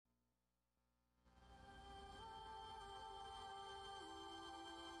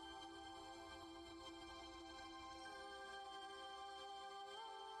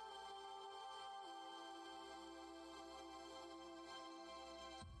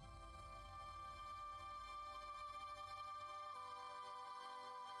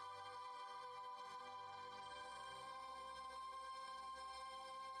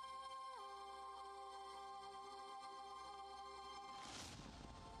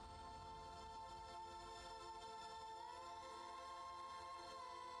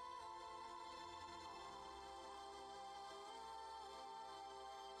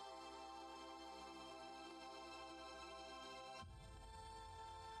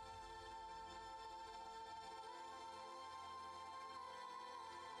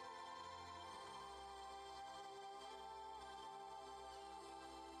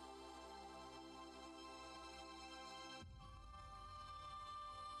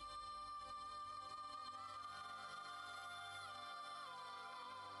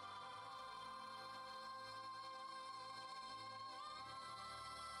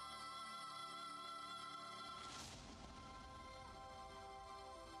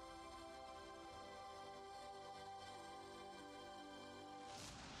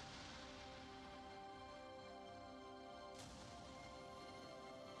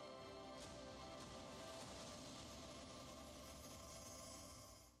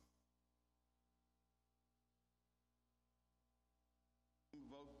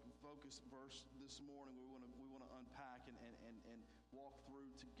focus verse this morning we want to unpack and walk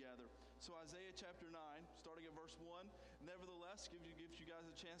through together. So Isaiah chapter 9, starting at verse 1. Nevertheless, gives you guys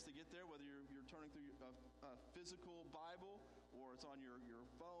a chance to get there, whether you're turning through a physical Bible or it's on your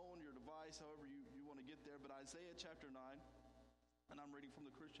phone, your device, however you want to get there. But Isaiah chapter 9, and I'm reading from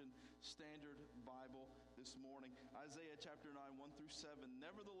the Christian Standard Bible this morning. Isaiah chapter 9, 1 through 7.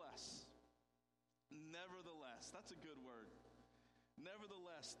 Nevertheless, that's a good word.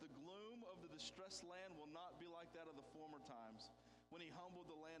 Nevertheless, the gloom of the distressed land will not be like that of the former times, when he humbled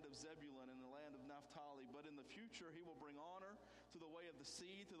the land of Zebulun and the land of Naphtali. But in the future he will bring honor to the way of the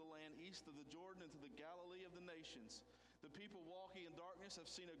sea, to the land east of the Jordan, and to the Galilee of the nations. The people walking in darkness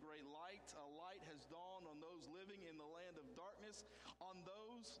have seen a great light. A light has dawned on those living in the land of darkness. On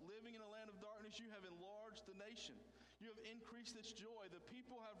those living in the land of darkness you have enlarged the nation. You have increased its joy. The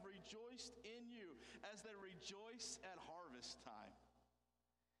people have rejoiced in you as they rejoice at harvest time,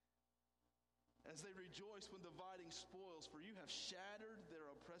 as they rejoice when dividing spoils, for you have shattered their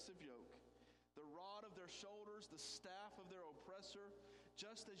oppressive yoke, the rod of their shoulders, the staff of their oppressor,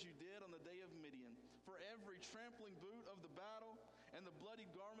 just as you did on the day of Midian. For every trampling boot of the battle and the bloody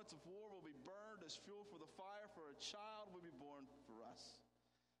garments of war will be burned as fuel for the fire, for a child will be born for us.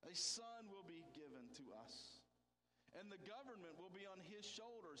 A son will be given to us, and the government will be on his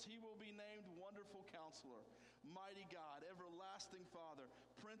shoulders. He will be named Wonderful Counselor, Mighty God, Everlasting Father,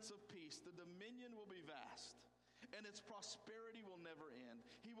 Prince of Peace. The dominion will be vast, and its prosperity will never end.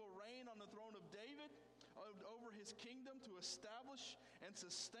 He will reign on the throne of David, over his kingdom, to establish and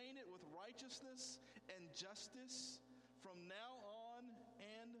sustain it with righteousness and justice from now on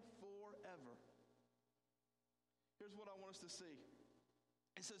and forever. Here's what I want us to see.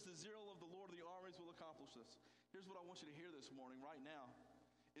 It says the zeal of the Lord of the armies will accomplish this. Here's what I want you to hear this morning, right now,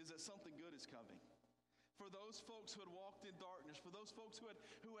 is that something good is coming. For those folks who had walked in darkness, for those folks who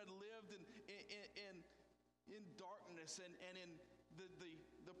had lived in darkness, and in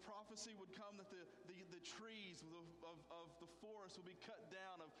the prophecy would come that the trees of the forest would be cut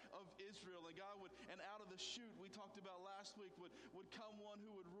down of Israel, and God would, and out of the shoot we talked about last week would come one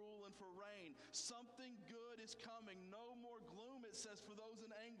who would rule and for reign. Something good is coming. No more gloom, it says, for those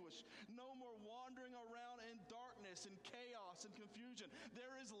in anguish. No more wandering around in darkness and chaos and confusion.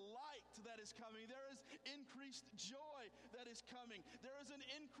 There is light that is coming. There is increased joy that is coming. There is an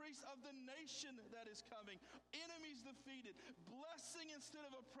increase of the nation that is coming. Enemies defeated. Blessing instead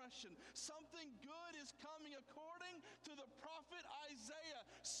of oppression. Something good is coming according to the prophet Isaiah.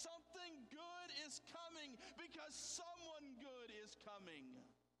 Something good is coming because someone good is coming.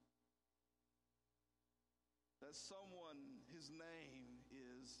 That someone, his name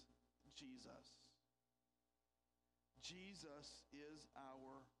is Jesus. Jesus is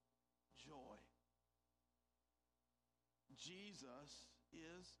our joy. Jesus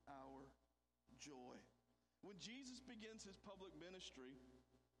is our joy. When Jesus begins his public ministry,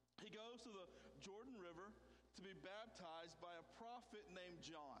 he goes to the Jordan River to be baptized by a prophet named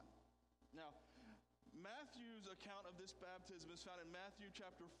John. Now, Matthew's account of this baptism is found in Matthew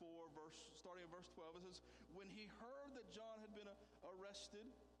chapter 4, starting at verse 12. It says, when he heard that John had been arrested,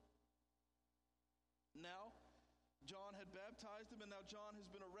 now John had baptized him, and now John has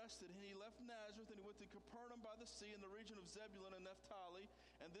been arrested. And he left Nazareth, and he went to Capernaum by the sea in the region of Zebulun and Naphtali.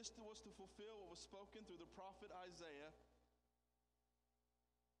 And this was to fulfill what was spoken through the prophet Isaiah.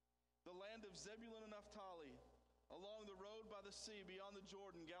 The land of Zebulun and Naphtali, along the road by the sea, beyond the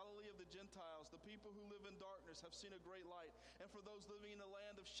Jordan, Galilee of the Gentiles. The people who live in darkness have seen a great light. And for those living in the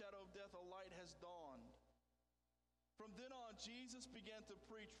land of shadow of death, a light has dawned. From then on, Jesus began to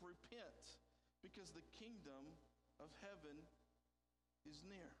preach, repent, because the kingdom of heaven is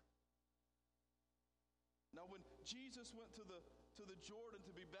near. Now, when Jesus went to the Jordan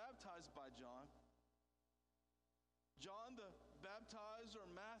to be baptized by John the baptizer,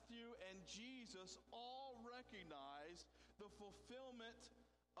 Matthew, and Jesus all recognized the fulfillment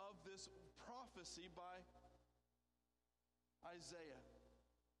of this prophecy by Isaiah.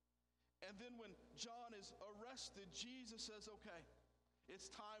 And then when John is arrested, Jesus says, okay, it's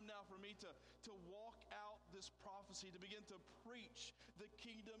time now for me to walk out this prophecy, to begin to preach. The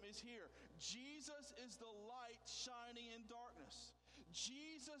kingdom is here. Jesus is the light shining in darkness.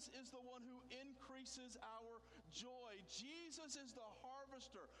 Jesus is the one who increases our joy. Jesus is the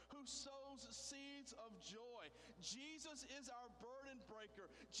harvester who sows seeds of joy. Jesus is our burden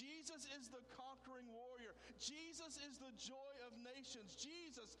breaker. Jesus is the conquering warrior. Jesus is the joy of nations.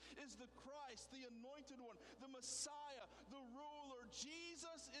 Jesus is the Christ, the anointed one, the Messiah, the ruler.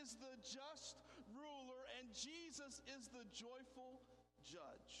 Jesus is the just ruler, and Jesus is the joyful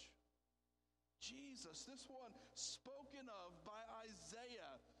judge. Jesus, this one spoken of by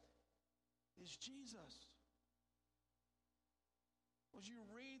Isaiah, is Jesus. As you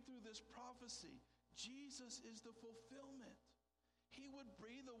read through this prophecy, Jesus is the fulfillment. He would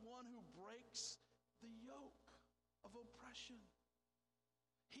be the one who breaks the yoke of oppression.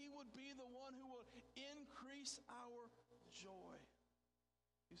 He would be the one who will increase our joy.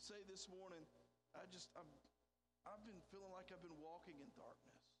 You say this morning, I've been feeling like I've been walking in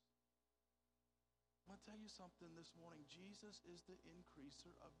darkness. I want to tell you something this morning. Jesus is the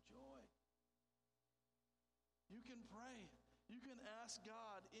increaser of joy. You can pray. You can ask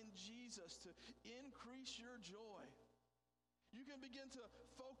God in Jesus to increase your joy. You can begin to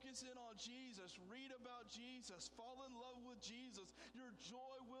focus in on Jesus, read about Jesus, fall in love with Jesus. Your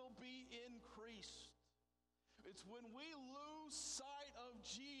joy will be increased. It's when we lose sight of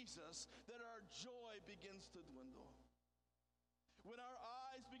Jesus that our joy begins to dwindle. When our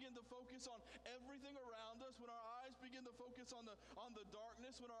eyes begin to focus on everything around us, when our eyes begin to focus on the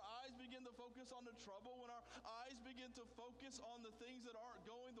darkness, when our eyes begin to focus on the trouble, when our eyes begin to focus on the things that aren't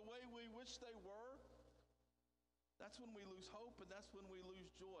going the way we wish they were, that's when we lose hope and that's when we lose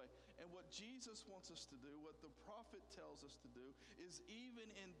joy. And what Jesus wants us to do, what the prophet tells us to do, is even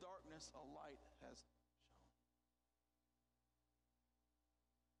in darkness a light has shone.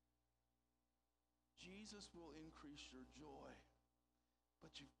 Jesus will increase your joy.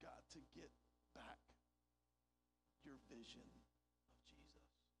 But you've got to get back your vision of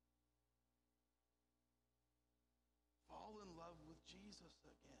Jesus. Fall in love with Jesus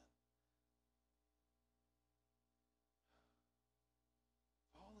again.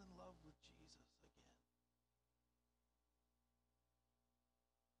 Fall in love with Jesus again.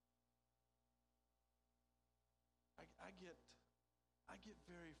 I get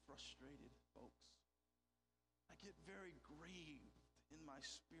very frustrated, folks. I get very grieved in my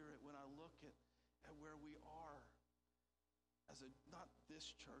spirit when I look at where we are as not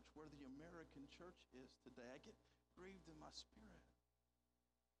this church, where the American church is today. I get grieved in my spirit.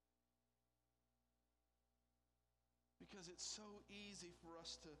 Because it's so easy for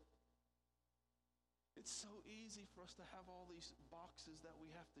us to have all these boxes that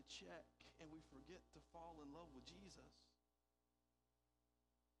we have to check, and we forget to fall in love with Jesus.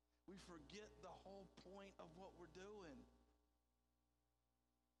 We forget the whole point of what we're doing.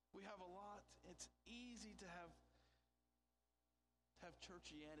 We have a lot. It's easy to have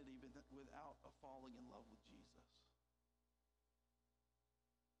churchianity without a falling in love with Jesus.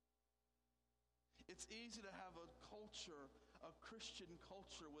 It's easy to have a culture, a Christian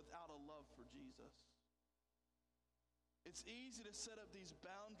culture, without a love for Jesus. It's easy to set up these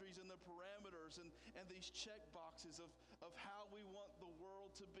boundaries and the parameters and these check boxes of how we want the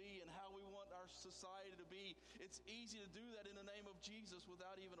world to be and how we want our society to be. It's easy to do that in the name of Jesus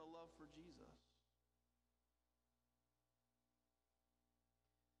without even a love for Jesus.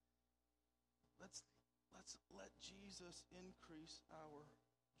 Let's let Jesus increase our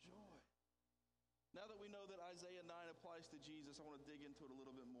joy. Now that we know that Isaiah 9 applies to Jesus, I want to dig into it a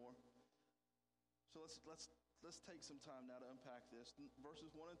little bit more. So let's take some time now to unpack this.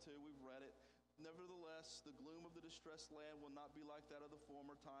 Verses 1 and 2, we've read it. Nevertheless, the gloom of the distressed land will not be like that of the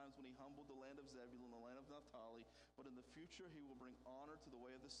former times when he humbled the land of Zebulun, the land of Naphtali. But in the future he will bring honor to the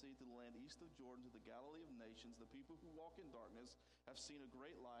way of the sea, to the land east of Jordan, to the Galilee of nations. The people who walk in darkness have seen a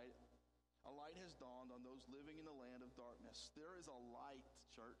great light. A light has dawned on those living in the land of darkness. There is a light,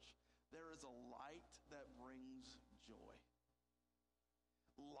 church. There is a light that brings joy.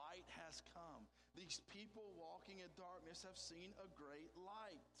 Light has come. These people walking in darkness have seen a great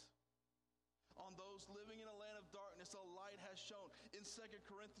light. On those living in a land of darkness, a light has shone. In 2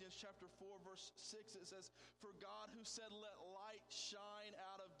 Corinthians chapter 4, verse 6, it says, "For God who said, 'Let light shine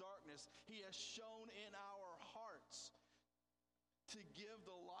out of darkness,' he has shone in our hearts to give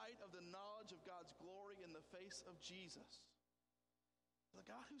the light of the knowledge of God's glory in the face of Jesus." The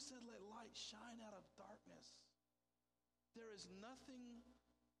God who said, "Let light shine out of darkness." There is nothing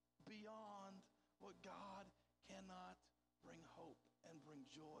beyond what God cannot bring hope and bring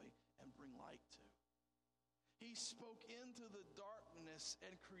joy and bring light to. He spoke into the darkness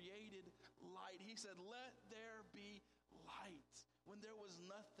and created light. He said, "Let there be light." When there was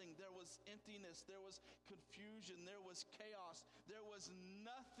nothing, there was emptiness, there was confusion, there was chaos, there was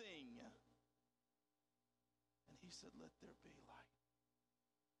nothing. And he said, "Let there be light."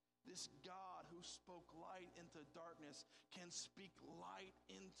 This God who spoke light into darkness can speak light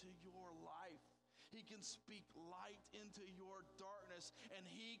into your life. He can speak light into your darkness, and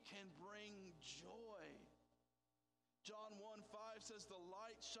he can bring joy. John 1:5 says, "The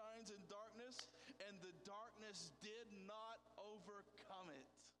light shines in darkness, and the darkness did not overcome it."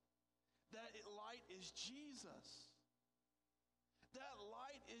 That light is Jesus. That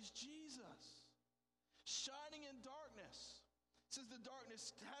light is Jesus, shining in darkness. It says the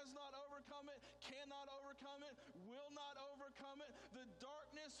darkness has not overcome it, cannot overcome it, will not overcome it. The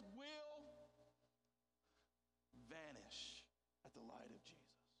darkness will vanish at the light of Jesus.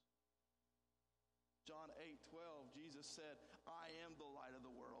 John 8:12, Jesus said, I am the light of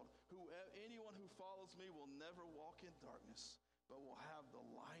the world. Anyone who follows me will never walk in darkness, but will have the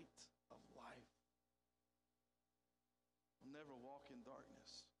light of life. Will never walk in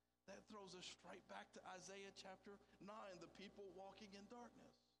darkness. That throws us straight back to Isaiah chapter 9, the people walking in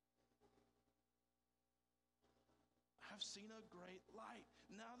darkness. Have seen a great light.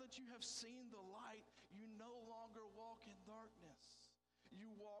 Now that you have seen the light, you no longer walk in darkness. You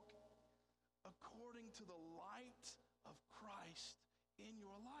walk according to the light of Christ in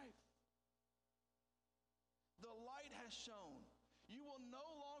your life. The light has shone. You will no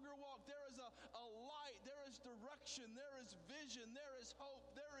longer walk. There is a light. There is direction. There is vision. There is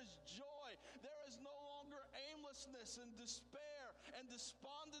hope. There is joy. There is no longer aimlessness and despair and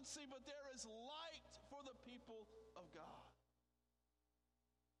despondency, but there is light for the people of God.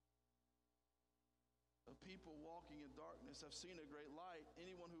 The people walking in darkness have seen a great light.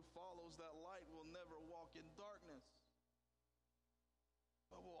 Anyone who follows that light will never walk in darkness,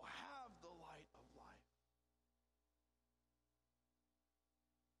 but will have the light of life.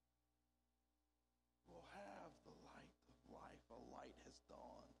 Will have the light of life. A light has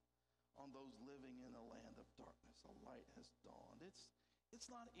dawned on those living in a land of darkness. A light has dawned.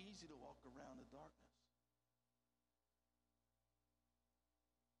 It's not easy to walk around in darkness.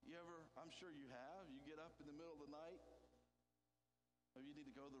 You ever, I'm sure you have, you get up in the middle of the night, maybe you need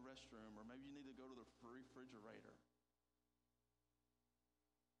to go to the restroom, or maybe you need to go to the refrigerator.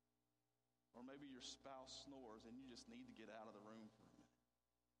 Or maybe your spouse snores and you just need to get out of the room for a minute.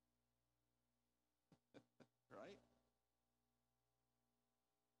 Right?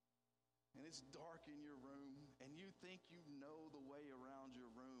 And it's dark in your room, and you think you know the way around your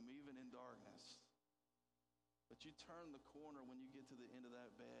room, even in darkness. But you turn the corner when you get to the end of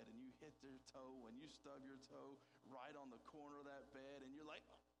that bed, and you hit your toe, and you stub your toe right on the corner of that bed, and you're like,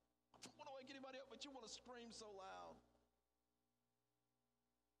 I don't want to wake anybody up, but you want to scream so loud.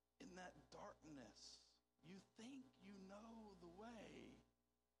 In that darkness, you think you know the way.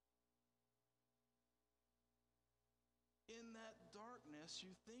 In that darkness,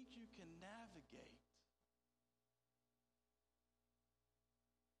 you think you can navigate.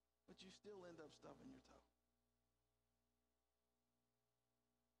 But you still end up stubbing your toe.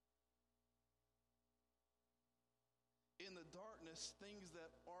 In the darkness, things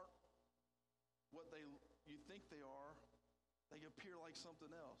that aren't what you think they are, they appear like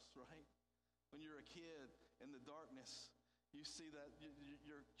something else, right? When you're a kid in the darkness, you see that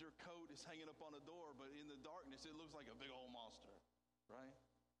your coat is hanging up on a door, but in the darkness, it looks like a big old monster, right?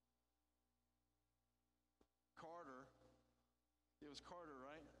 It was Carter,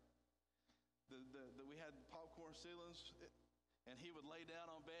 right? We had popcorn ceilings, and he would lay down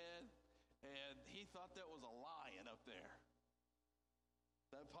on bed, and he thought that was a lion up there.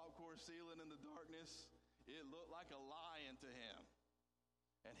 That popcorn ceiling in the darkness, it looked like a lion to him.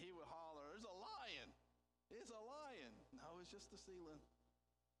 And he would holler, there's a lion. It's a lion. No, it's just the ceiling.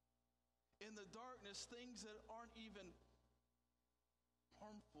 In the darkness, things that aren't even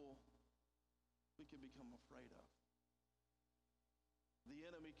harmful, we can become afraid of. The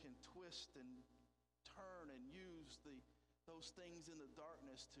enemy can twist and turn and use those things in the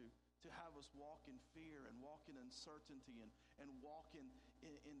darkness to have us walk in fear and walk in uncertainty and walk in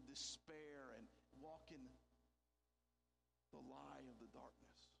despair and walk in the lie of the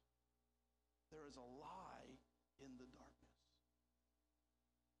darkness. There is a lie in the darkness.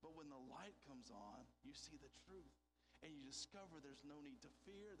 But when the light comes on, you see the truth. And you discover there's no need to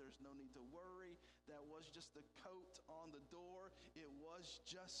fear. There's no need to worry. That was just the coat on the door. It was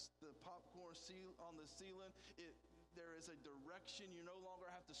just the popcorn seal on the ceiling. There is a direction. You no longer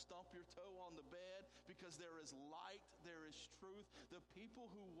have to stomp your toe on the bed because there is light. There is truth. The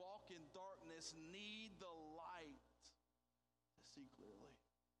people who walk in darkness need the light to see clearly.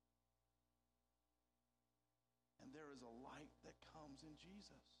 And there is a light that comes in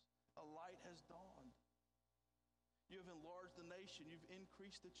Jesus. A light has dawned. You have enlarged the nation. You've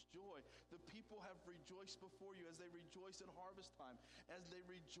increased its joy. The people have rejoiced before you as they rejoice at harvest time, as they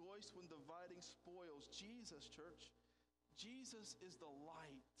rejoice when dividing spoils. Jesus, church, Jesus is the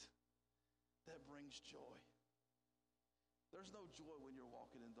light that brings joy. There's no joy when you're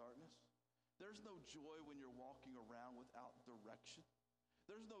walking in darkness. There's no joy when you're walking around without direction.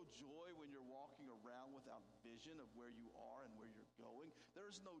 There's no joy when you're walking around without vision of where you are and where you're going. There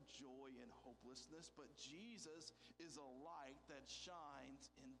There's no joy in hopelessness, but Jesus is a light that shines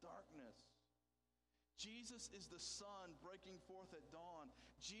in darkness. Jesus is the sun breaking forth at dawn.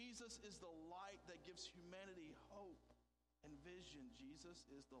 Jesus is the light that gives humanity hope and vision. Jesus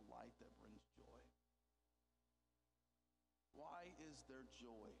is the light that brings joy. Why is there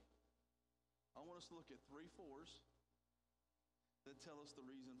joy? I want us to look at 3 4s that tell us the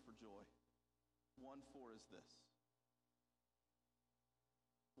reason for joy. 1 4 is this.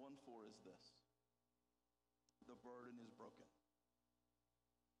 1 4 is this. The burden is broken.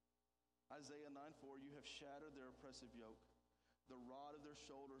 Isaiah 9:4, you have shattered their oppressive yoke, the rod of their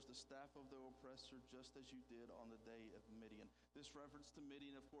shoulders, the staff of their oppressor, just as you did on the day of Midian. This reference to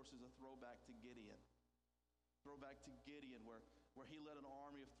Midian, of course, is a throwback to Gideon. Throwback to Gideon, where he led an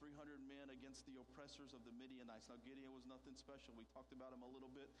army of 300 men against the oppressors of the Midianites. Now, Gideon was nothing special. We talked about him a little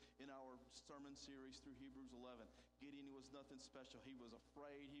bit in our sermon series through Hebrews 11. Gideon was nothing special. He was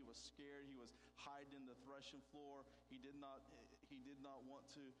afraid. He was scared. He was hiding in the threshing floor. He did not want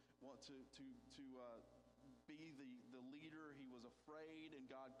to be the leader. He was afraid, and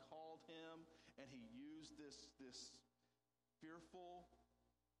God called him, and he used this fearful,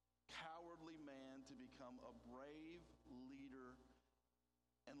 cowardly man to become a brave leader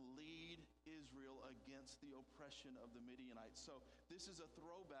and lead Israel against the oppression of the Midianites. So this is a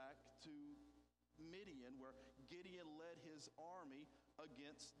throwback to Midian, where Gideon led his army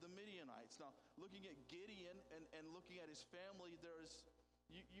against the Midianites. Now, looking at Gideon and looking at his family,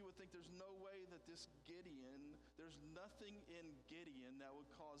 you would think there's no way that there's nothing in Gideon that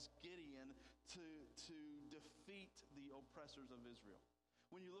would cause Gideon to defeat the oppressors of Israel.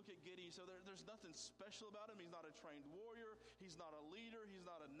 When you look at Gideon, so there's nothing special about him. He's not a trained warrior. He's not a leader. He's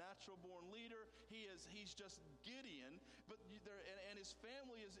not a natural-born leader. He's just Gideon. But his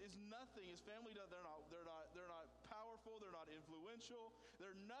family is nothing. His family, they're not powerful. They're not influential.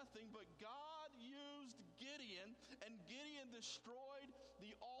 They're nothing. But God used Gideon, and Gideon destroyed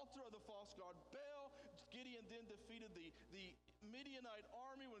the altar of the false god Baal. Gideon then defeated the Midianite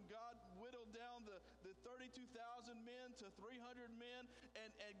army when God whittled down the 32,000 men to 300 men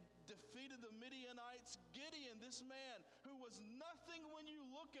and defeated the Midianites. Gideon, this man who was nothing when you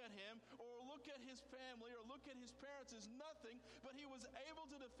look at him or look at his family or look at his parents, is nothing, but he was able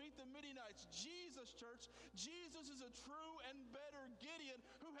to defeat the Midianites. Jesus, church, Jesus is a true and better Gideon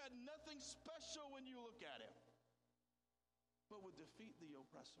who had nothing special when you look at him, but would defeat the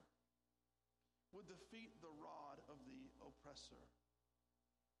oppressor, would defeat the rod of the oppressor.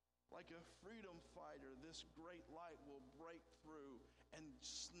 Like a freedom fighter, this great light will break through and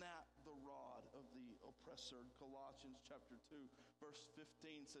snap the rod of the oppressor. Colossians chapter 2, verse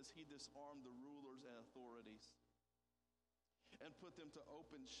 15 says, he disarmed the rulers and authorities and put them to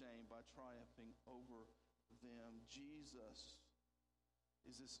open shame by triumphing over them. Jesus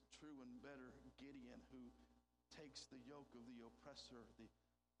is this true and better Gideon who takes the yoke of the oppressor, the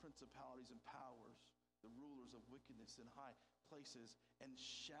principalities and powers, the rulers of wickedness in high places, and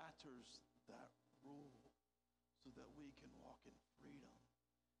shatters that rule so that we can walk in freedom,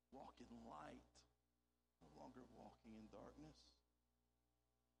 walk in light, no longer walking in darkness.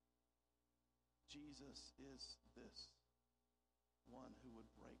 Jesus is this one who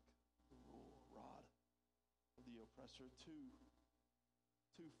would break the rod of the oppressor.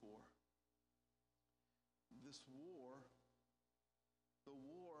 2:4. This war, the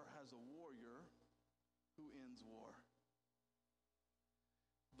war has a warrior who ends war.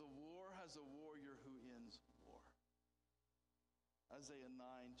 The war has a warrior who ends war. Isaiah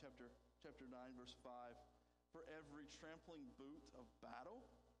 9, chapter 9, verse 5. For every trampling boot of battle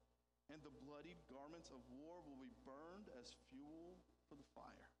and the bloodied garments of war will be burned as fuel for the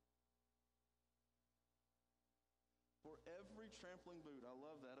fire. For every trampling boot, I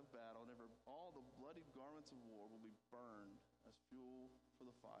love that, of battle, and all the bloodied garments of war will be burned as fuel for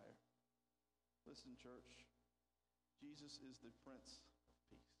the fire. Listen, church, Jesus is the Prince of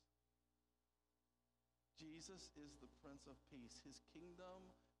Peace. Jesus is the Prince of Peace. His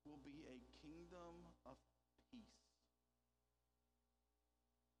kingdom will be a kingdom of peace.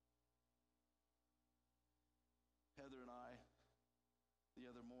 Heather and I, the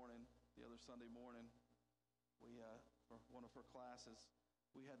other Sunday morning, we for one of her classes,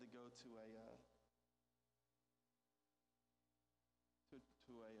 we had to go to a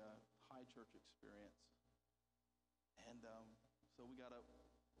high church experience, and so we got up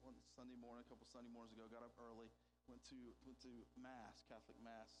one Sunday morning, a couple Sunday mornings ago. Got up early, went to mass, Catholic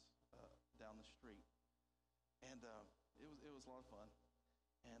mass, down the street, and it was a lot of fun.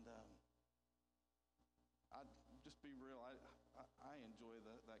 And I just be real, I enjoy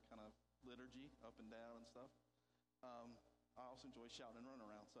that kind of liturgy, up and down and stuff. I also enjoy shouting and running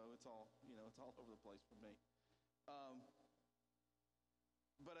around, so it's all over the place for me.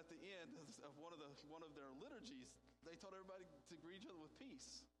 But at the end of one of their liturgies, they told everybody to greet each other with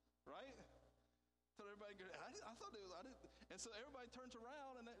peace, right? Told everybody, I thought it was, I didn't, and so everybody turns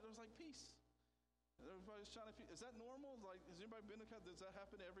around and it was like peace. And everybody was trying to, is that normal? Like, has anybody been to, does that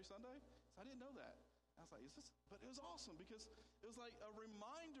happen every Sunday? So I didn't know that. I was like, but it was awesome because it was like a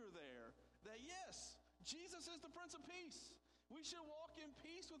reminder there that yes, Jesus is the Prince of Peace. We should walk in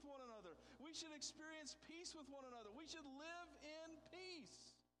peace with one another. We should experience peace with one another. We should live in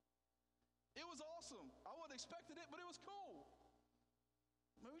peace. It was awesome. I wouldn't have expected it, but it was cool.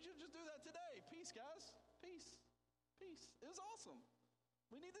 Maybe we should just do that today. Peace, guys. Peace. Peace. It was awesome.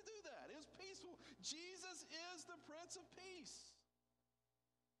 We need to do that. It was peaceful. Jesus is the Prince of Peace.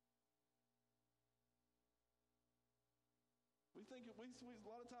 We think a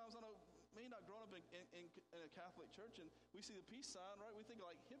lot of times, I know me not growing up in a Catholic church, and we see the peace sign, right? We think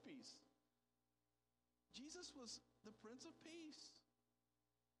like hippies. Jesus was the Prince of Peace.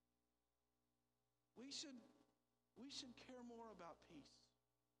 We should care more about peace.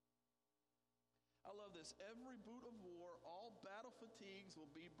 I love this. Every boot of war, all battle fatigues will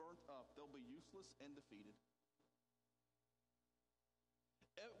be burnt up. They'll be useless and defeated.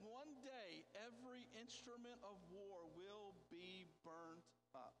 At one day, every instrument of war will be burnt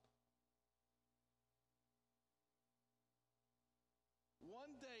up.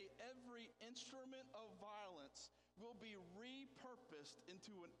 One day, every instrument of violence will be repurposed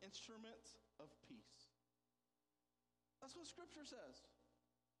into an instrument of peace. That's what Scripture says.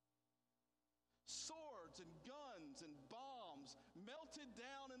 Swords and guns and bombs melted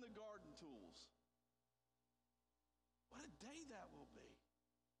down in the garden tools. What a day that will be.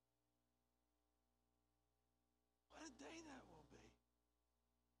 What a day that will be.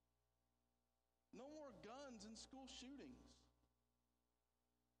 No more guns and school shootings.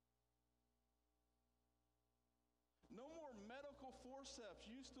 No more medical forceps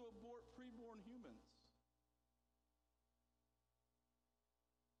used to abort preborn humans.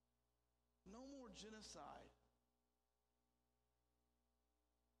 No more genocide.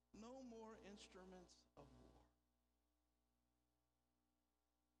 No more instruments of war.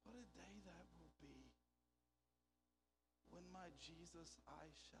 What a day that will be when my Jesus I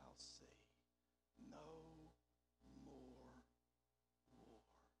shall see. No more war.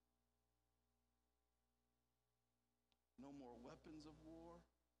 No more weapons of war.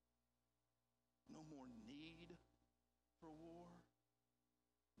 No more need for war.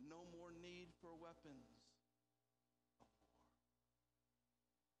 No more need for weapons of war.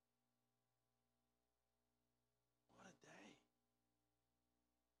 What a day.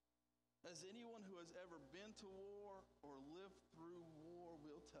 As anyone who has ever been to war or lived through war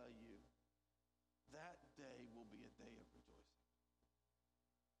will tell you, that day will be a day of rejoicing.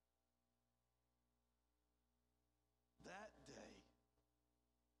 That day,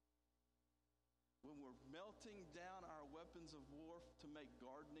 when we're melting down our weapons of war to make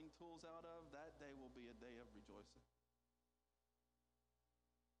gardening tools out of, that day will be a day of rejoicing.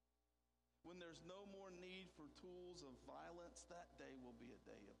 When there's no more need for tools of violence, that day will be a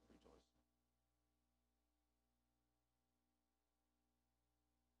day of rejoicing.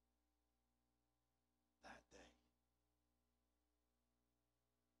 That day.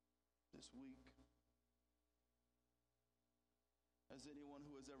 This week, as anyone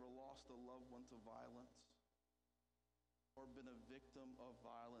who has ever lost a loved one to violence or been a victim of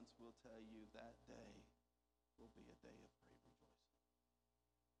violence will tell you, that day will be a day of great rejoicing.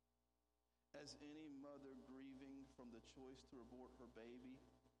 As any mother grieving from the choice to abort her baby,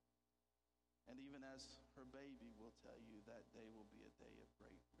 and even as her baby will tell you, that day will be a day of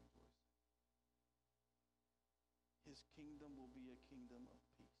great rejoicing. His kingdom will be a kingdom of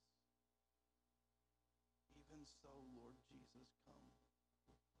peace. Even so, Lord Jesus, come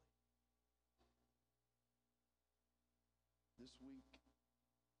quickly. This week,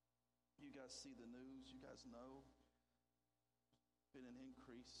 you guys see the news. You guys know there's been an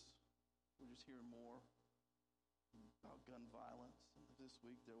increase. We're just hearing more about gun violence. And this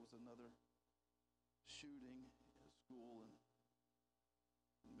week, there was another shooting at a school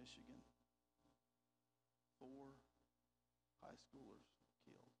in Michigan. 4 high schoolers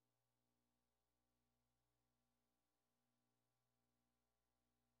killed.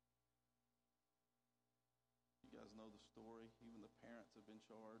 You guys know the story. Even the parents have been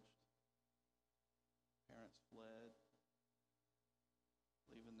charged. Parents fled,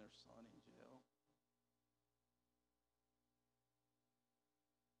 leaving their son in jail.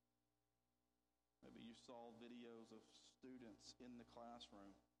 Maybe you saw videos of students in the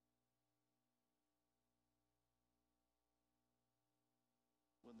classroom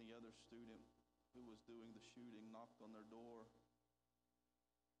their student who was doing the shooting knocked on their door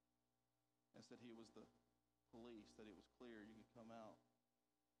and said he was the police, that it was clear you could come out.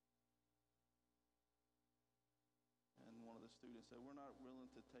 And one of the students said, we're not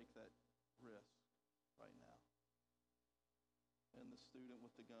willing to take that risk right now. And the student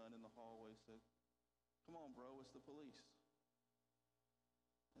with the gun in the hallway said, come on, bro, it's the police.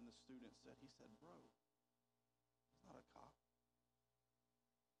 And the student said, bro, he's not a cop.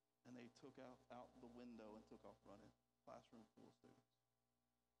 And they took out the window and took off running. Classroom full of students.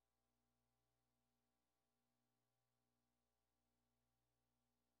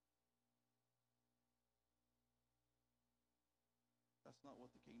 That's not what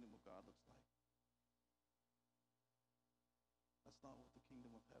the kingdom of God looks like. That's not what the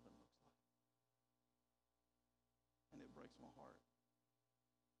kingdom of heaven looks like. And it breaks my heart.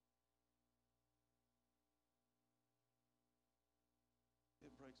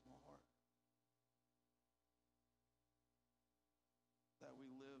 It breaks my heart that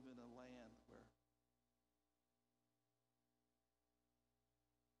we live in a land where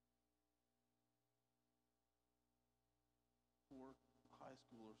poor high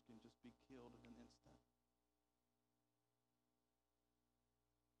schoolers can just be killed in an instant.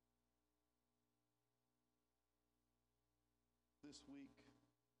 This week,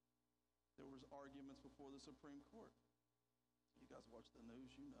 there was arguments before the Supreme Court. You guys watch the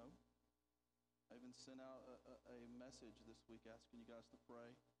news, you know. I even sent out a message this week asking you guys to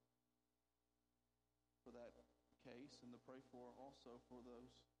pray for that case and to pray for also for the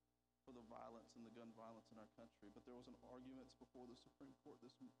violence and the gun violence in our country. But there was an arguments before the Supreme Court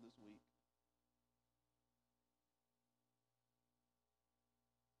this week.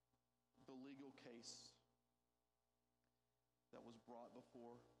 The legal case that was brought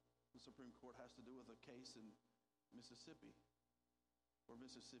before the Supreme Court has to do with a case in Mississippi, where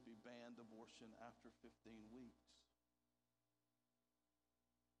Mississippi banned abortion after 15 weeks.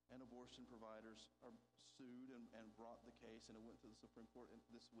 And abortion providers are sued and brought the case, and it went to the Supreme Court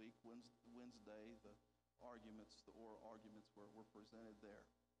this week. Wednesday, the oral arguments were presented there.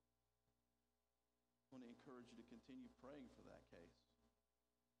 I want to encourage you to continue praying for that case.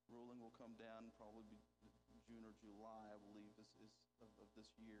 Ruling will come down probably June or July, I believe, of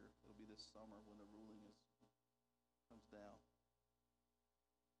this year. It'll be this summer when the ruling comes down.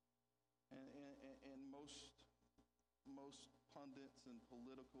 And most pundits and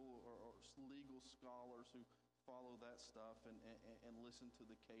political or legal scholars who follow that stuff and listen to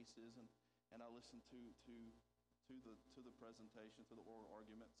the cases, and I listen to the presentation, to the oral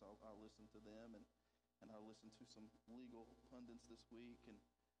arguments. I listen to them, and I listened to some legal pundits this week, and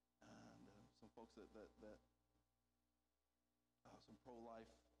some folks that some pro-life,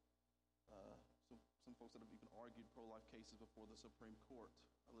 some folks that have even argued pro-life cases before the Supreme Court.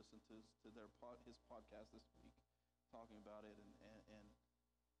 I listened to his podcast this week talking about it, and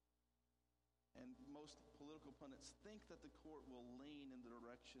most political pundits think that the court will lean in the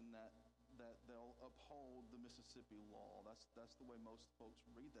direction that they'll uphold the Mississippi law. That's the way most folks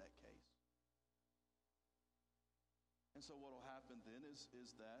read that case. And so what will happen then is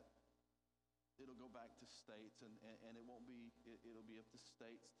that it'll go back to states, and it won't be, it'll be up to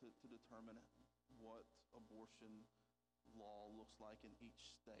states to determine what abortion law looks like in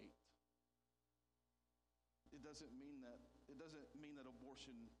each state. It doesn't mean that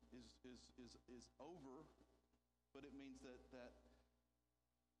abortion is over, but it means that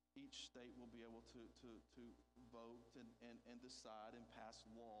each state will be able to vote and decide and pass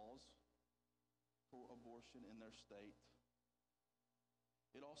laws for abortion in their state.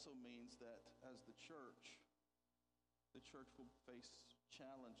 It also means that as the church will face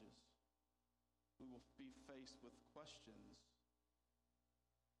challenges. We will be faced with questions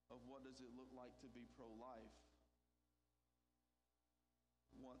of what does it look like to be pro-life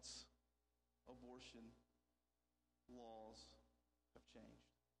once abortion laws have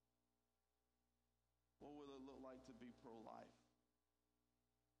changed. What will it look like to be pro-life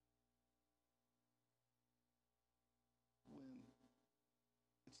when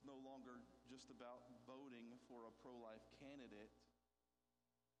it's no longer just about voting for a pro-life candidate?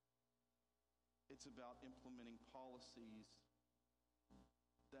 It's about implementing policies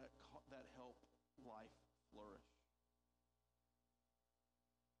that help life flourish.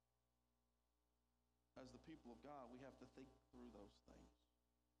 As the people of God, we have to think through those things.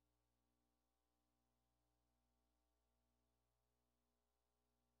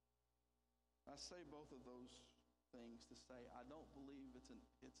 I say both of those things to say I don't believe it's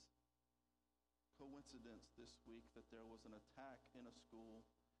coincidence this week that there was an attack in a school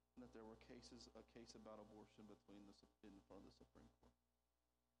and that there were a case about abortion in front of the Supreme Court.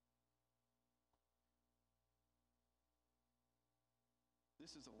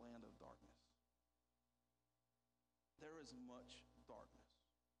 this is a land of darkness. There is much darkness.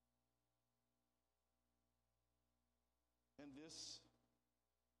 And this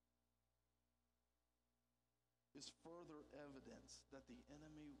is further evidence that the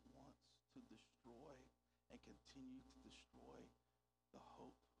enemy wants to destroy and continue to destroy the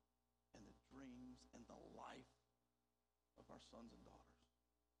hope and the dreams and the life of our sons and daughters.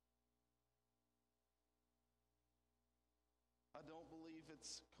 I don't believe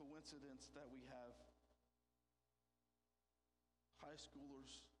it's coincidence that we have high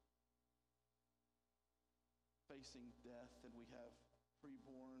schoolers facing death and we have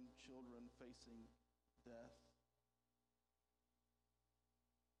preborn children facing death.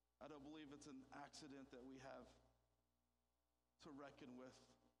 I don't believe it's an accident that we have to reckon with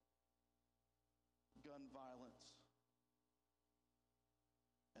gun violence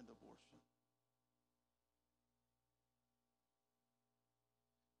and abortion.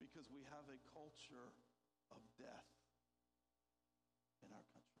 Because we have a culture of death in our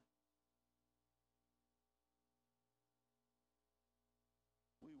country.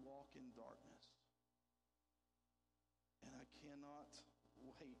 We walk in darkness. And I cannot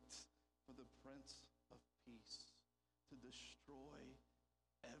wait for the Prince of Peace to destroy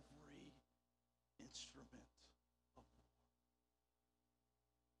every instrument of war.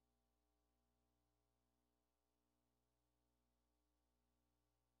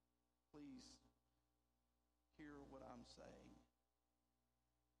 Please hear what I'm saying.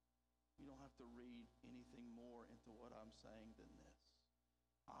 You don't have to read anything more into what I'm saying than this.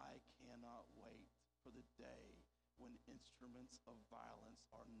 I cannot wait for the day when instruments of violence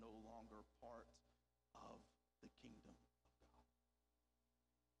are no longer part of the kingdom of God.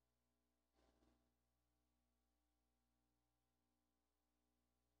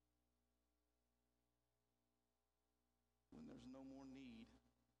 When there's no more need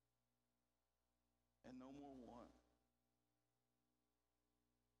and no more want.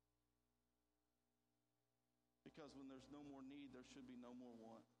 Because when there's no more need, there should be no more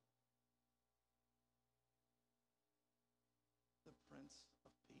want. The Prince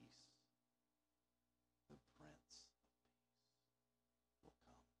of Peace, the Prince of Peace will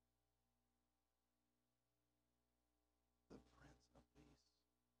come. The Prince of Peace.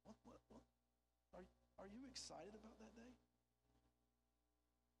 What? Are you excited about that day?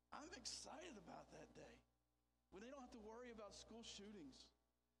 I'm excited about that day. When they don't have to worry about school shootings.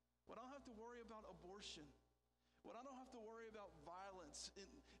 When I don't have to worry about abortion. When I don't have to worry about violence in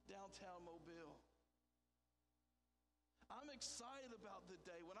downtown Mobile. I'm excited about the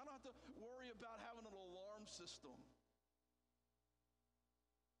day when I don't have to worry about having an alarm system.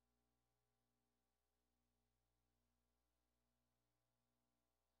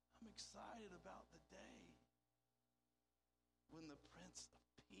 I'm excited about the day when the Prince of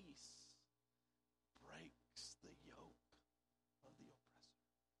Peace breaks the yoke of the oppressor.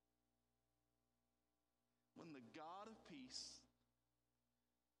 When the God of peace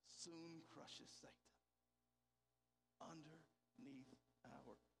soon crushes Satan underneath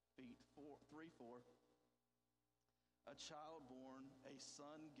our feet. 3:4. A child born, a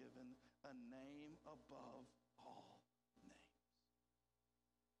son given, a name above all names.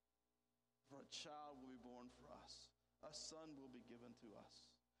 For a child will be born for us. A son will be given to us.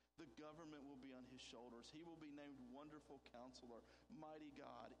 The government will be on his shoulders. He will be named Wonderful Counselor, Mighty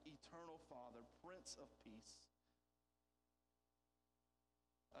God, Eternal Father, Prince of Peace.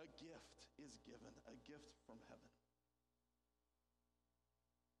 A gift is given, a gift from heaven.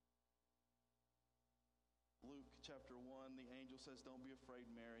 Luke chapter 1, the angel says, "Don't be afraid,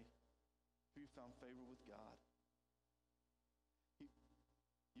 Mary, for you found favor with God.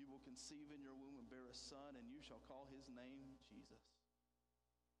 You will conceive in your womb and bear a son, and you shall call his name Jesus.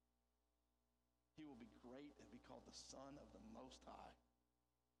 He will be great and be called the Son of the Most High.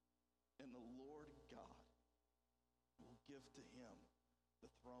 And the Lord God will give to him the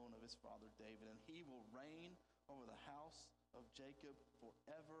throne of his father David, and he will reign over the house of Jacob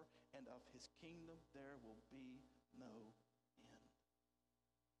forever, and of his kingdom there will be no end."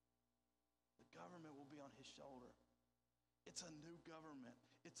 The government will be on his shoulder. It's a new government.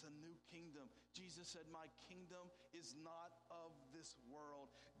 It's a new kingdom. Jesus said, "My kingdom is not of this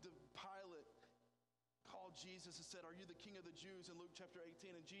world." Pilate called Jesus and said, "Are you the king of the Jews?" in Luke chapter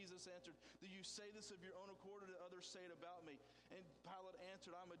 18. And Jesus answered, "Do you say this of your own accord, or do others say it about me?" And Pilate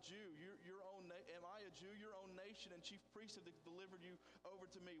answered, "I'm a Jew. Am I a Jew? Your own nation and chief priests have delivered you over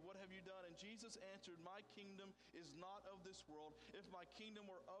to me. What have you done?" And Jesus answered, "My kingdom is not of this world. If my kingdom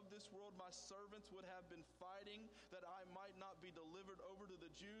were of this world, my servants would have been fighting that I might not be delivered over to the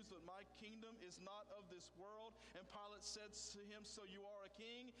the Jews, but my kingdom is not of this world. And Pilate said to him, so you are a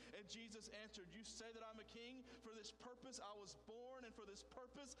king? And Jesus answered, you say that I'm a king? For this purpose I was born, and for this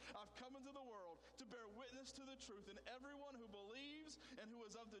purpose I've come into the world, to bear witness to the truth. And everyone who believes and who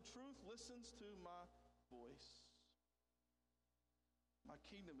is of the truth listens to my voice. My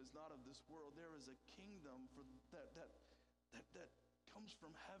kingdom is not of this world. There is a kingdom that comes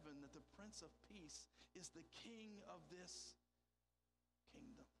from heaven, that the Prince of Peace is the king of this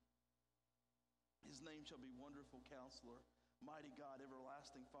kingdom. His name shall be Wonderful Counselor, Mighty God,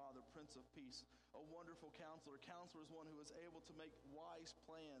 Everlasting Father, Prince of Peace. A wonderful counselor. Counselor is one who is able to make wise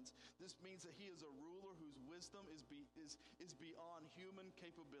plans. This means that he is a ruler whose wisdom is beyond human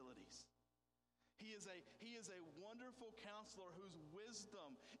capabilities. He is a wonderful counselor whose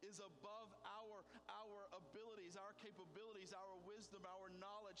wisdom is above our abilities, our capabilities, our wisdom, our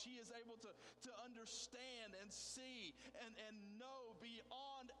knowledge. He is able to understand and see and know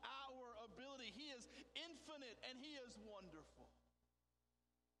beyond our ability. He is infinite and he is wonderful.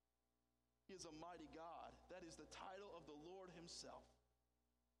 He is a mighty God. That is the title of the Lord himself.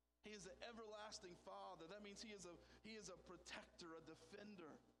 He is the everlasting Father. That means he is a protector, a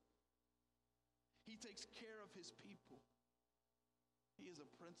defender. He takes care of his people. He is a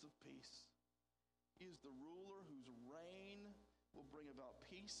Prince of Peace. He is the ruler whose reign will bring about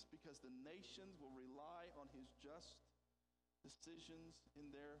peace because the nations will rely on his just decisions in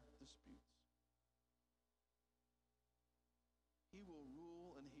their disputes. He will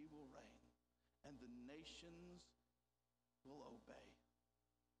rule and he will reign, and the nations will obey.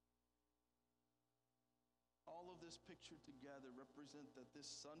 All of this pictured together represent that this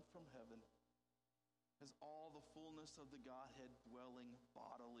Son from heaven has all the fullness of the Godhead dwelling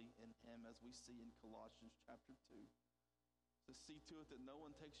bodily in him, as we see in Colossians chapter 2. To see to it that no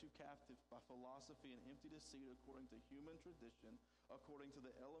one takes you captive by philosophy and empty deceit according to human tradition, according to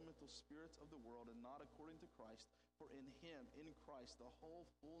the elemental spirits of the world, and not according to Christ. For in him, in Christ, the whole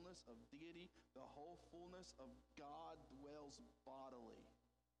fullness of deity, the whole fullness of God dwells bodily.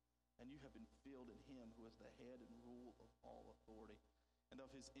 And you have been filled in him who is the head and rule of all authority. And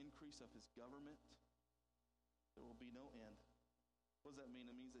of his increase of his government, there will be no end. What does that mean?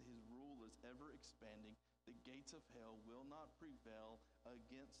 It means that his rule is ever expanding. The gates of hell will not prevail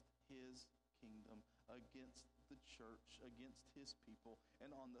against his kingdom, against the church, against his people.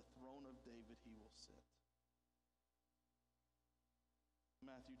 And on the throne of David he will sit.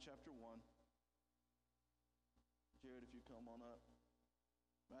 Matthew chapter 1. Jared, if you come on up.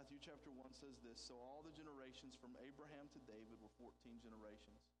 Matthew chapter 1 says this, so all the generations from Abraham to David were 14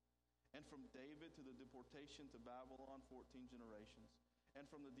 generations. And from David to the deportation to Babylon, 14 generations. And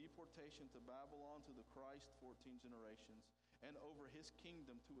from the deportation to Babylon to the Christ, 14 generations. And over his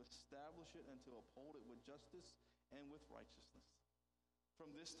kingdom to establish it and to uphold it with justice and with righteousness.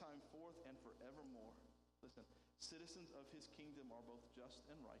 From this time forth and forevermore. Listen, citizens of his kingdom are both just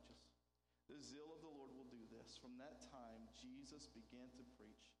and righteous. The zeal of the Lord will do this. From that time, Jesus began to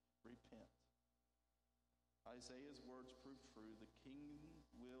preach, repent. Isaiah's words prove true. The king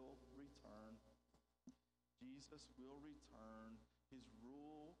will return. Jesus will return. His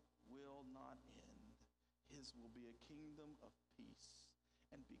rule will not end. His will be a kingdom of peace.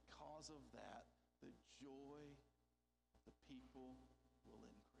 And because of that, the joy of the people will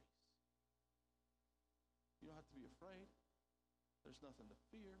increase. You don't have to be afraid. There's nothing to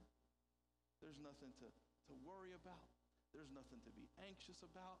fear. There's nothing to worry about. There's nothing to be anxious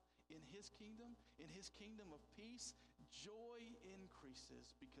about. In his kingdom of peace, joy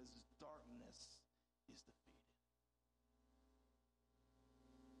increases because darkness is defeated.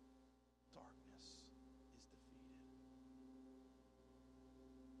 Darkness is defeated.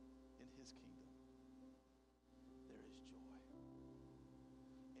 In his kingdom, there is joy.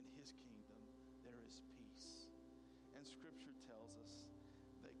 In his kingdom, there is peace. And Scripture tells us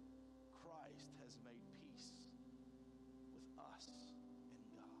that Christ has made peace with us and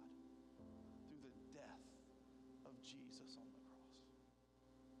God through the death of Jesus on the cross.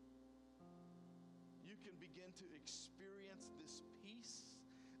 You can begin to experience this peace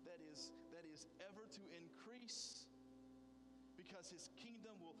that is ever to increase because his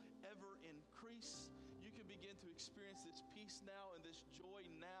kingdom will ever increase. You can begin to experience this peace now and this joy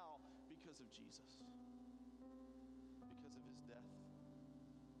now because of Jesus, because of his death,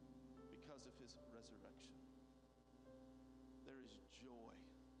 because of his resurrection. There is joy.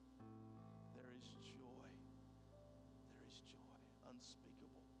 There is joy. There is joy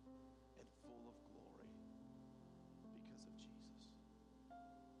unspeakable and full of glory because of Jesus.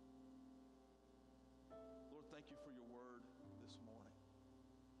 Lord, thank you for your word this morning.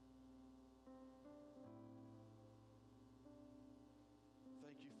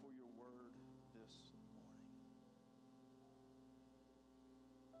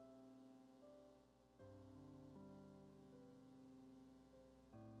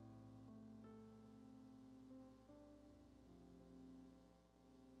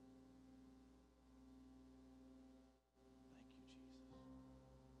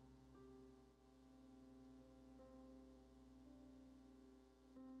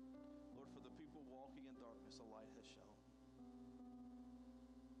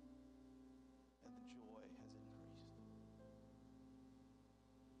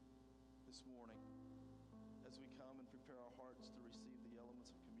 this morning as we come and prepare our hearts to receive the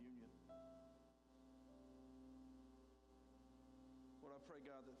elements of communion. Lord, I pray,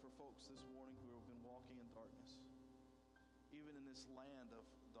 God, that for folks this morning who have been walking in darkness, even in this land of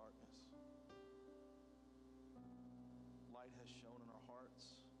darkness, light has shone in our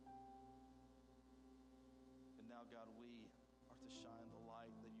hearts. And now, God, we are to shine the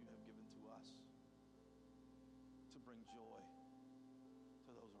light that you have given to us to bring joy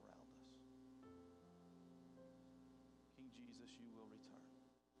to those around us. King Jesus, you will return.